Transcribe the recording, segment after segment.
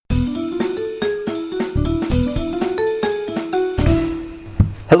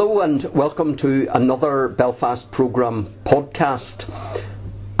Hello and welcome to another Belfast Programme podcast.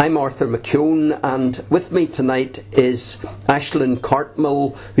 I'm Arthur McKeown, and with me tonight is Aisling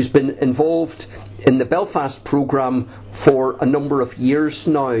Cartmill, who's been involved in the Belfast programme for a number of years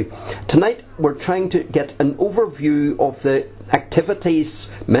now. Tonight we're trying to get an overview of the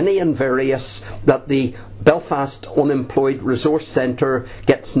activities, many and various, that the Belfast Unemployment Resource Centre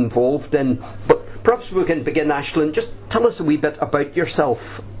gets involved in. But perhaps we can begin, Aisling. Just tell us a wee bit about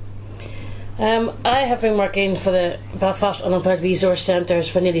yourself. I have been working for the Belfast Unemployment Resource Centre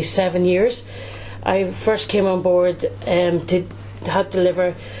for nearly 7 years. I first came on board to help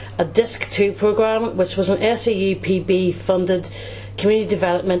deliver a Disc 2 programme, which was an SAUPB funded community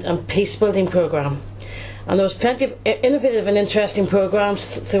development and peace building programme. And there was plenty of innovative and interesting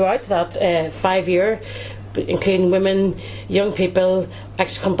programmes throughout that 5 year, including women, young people,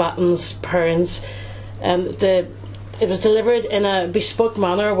 ex-combatants, parents, and it was delivered in a bespoke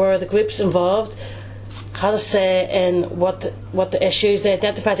manner where the groups involved had a say in what the issues, they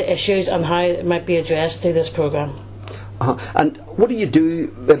identified the issues and how it might be addressed through this programme. And what do you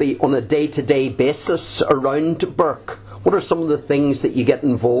do maybe on a day-to-day basis around BURC? What are some of the things that you get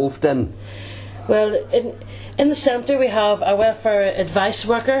involved in? Well, in the centre we have a welfare advice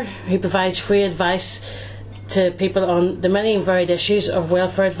worker who provides free advice to people on the many and varied issues of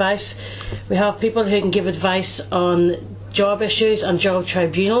welfare advice. We have people who can give advice on job issues and job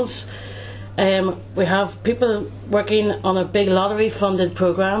tribunals. We have people working on a big lottery funded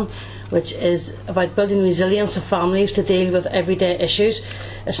programme which is about building resilience of families to deal with everyday issues.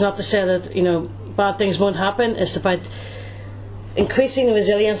 It's not to say that bad things won't happen, it's about increasing the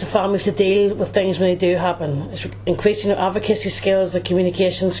resilience of families to deal with things when they do happen. It's increasing their advocacy skills, their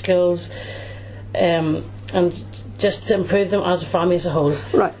communication skills, and just to improve them as a family as a whole.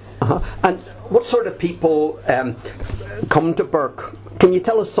 Right. And what sort of people come to BURC? Can you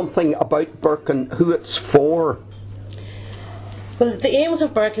tell us something about BURC and who it's for? Well, the aims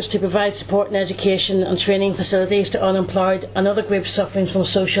of BURC is to provide support and education and training facilities to unemployed and other groups suffering from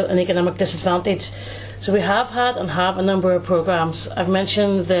social and economic disadvantage. So we have had and have a number of programmes. I've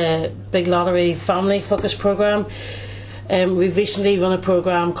mentioned the Big Lottery Family Focus programme. We've recently run a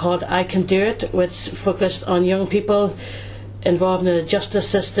programme called I Can Do It, which focused on young people involved in the justice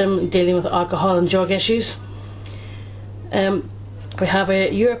system dealing with alcohol and drug issues. We have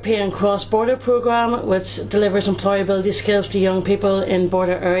a European cross-border programme which delivers employability skills to young people in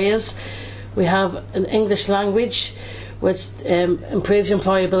border areas. We have an English language which improves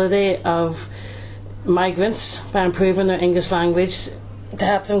employability of migrants by improving their English language to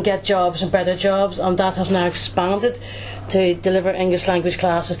help them get jobs and better jobs, and that has now expanded to deliver English language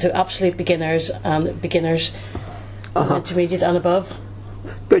classes to absolute beginners and beginners, intermediate and above.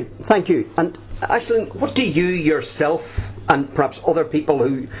 Good, thank you. And Aisling, what do you yourself and perhaps other people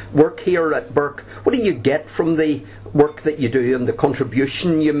who work here at BURC, what do you get from the work that you do and the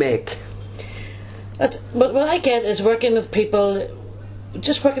contribution you make? But what I get is working with people,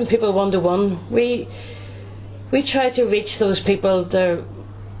 just working with people one-to-one. We try to reach those people. They're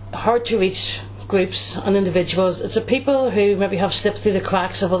hard to reach groups and individuals. It's the people who maybe have slipped through the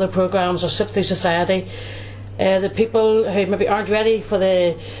cracks of other programmes or slipped through society. The people who maybe aren't ready for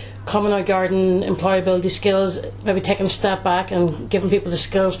the common or garden employability skills, maybe taking a step back and giving people the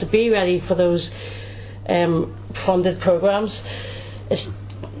skills to be ready for those funded programmes.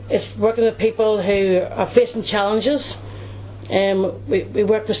 It's working with people who are facing challenges. We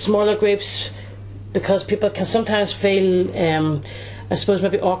work with smaller groups because people can sometimes feel I suppose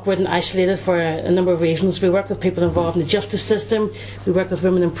maybe awkward and isolated for a number of reasons. We work with people involved in the justice system, we work with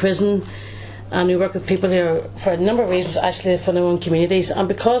women in prison, and we work with people who are, for a number of reasons, isolated from their own communities. And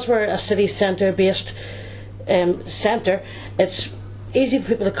because we're a city centre based centre, it's easy for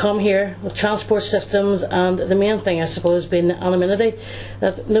people to come here with transport systems, and the main thing I suppose being anonymity,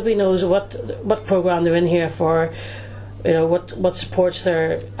 that nobody knows what programme they're in here for, what supports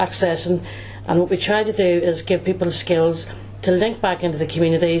they're accessing. And what we try to do is give people the skills to link back into the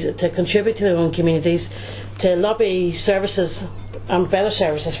communities, to contribute to their own communities, to lobby services and better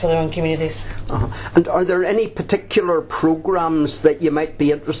services for their own communities. And are there any particular programmes that you might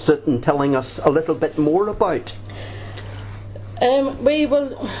be interested in telling us a little bit more about?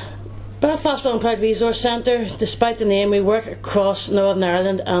 Belfast Unemployment Resource Centre, despite the name, we work across Northern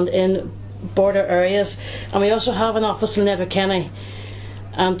Ireland and in border areas, and we also have an office in Letterkenny.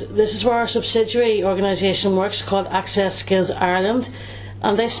 And this is where our subsidiary organisation works, called Access Skills Ireland,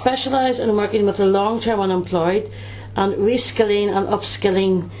 and they specialise in working with the long-term unemployed and reskilling and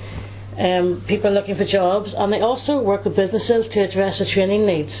upskilling people looking for jobs, and they also work with businesses to address the training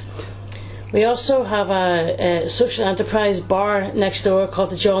needs. We also have a social enterprise bar next door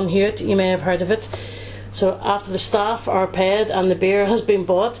called the John Hewitt. You may have heard of it. So after the staff are paid and the beer has been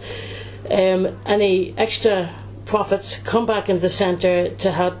bought, any extra profits come back into the centre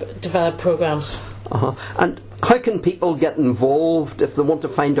to help develop programmes. And how can people get involved if they want to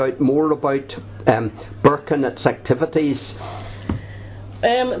find out more about BURC and its activities?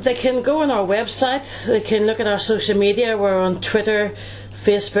 They can go on our website, they can look at our social media. We're on Twitter,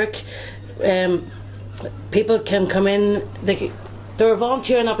 Facebook. People can come in. There are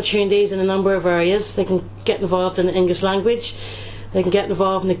volunteering opportunities in a number of areas. They can get involved in the English language, they can get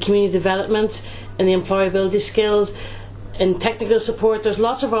involved in the community development, in the employability skills, in technical support. There's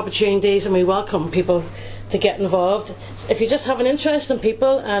lots of opportunities, and we welcome people to get involved. If you just have an interest in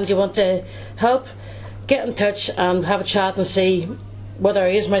people and you want to help, get in touch and have a chat and see what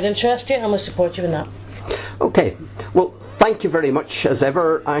areas might interest you, and we'll support you in that. Okay, well, thank you very much as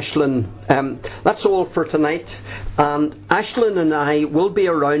ever, Aisling. That's all for tonight, and Aisling and I will be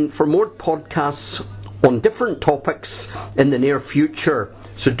around for more podcasts on different topics in the near future,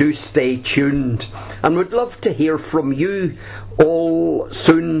 so do stay tuned, and we'd love to hear from you all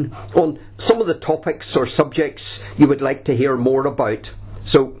soon on some of the topics or subjects you would like to hear more about.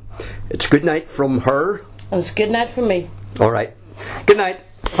 So it's good night from her, and it's good night from me. Alright, good night,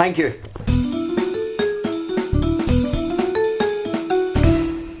 thank you.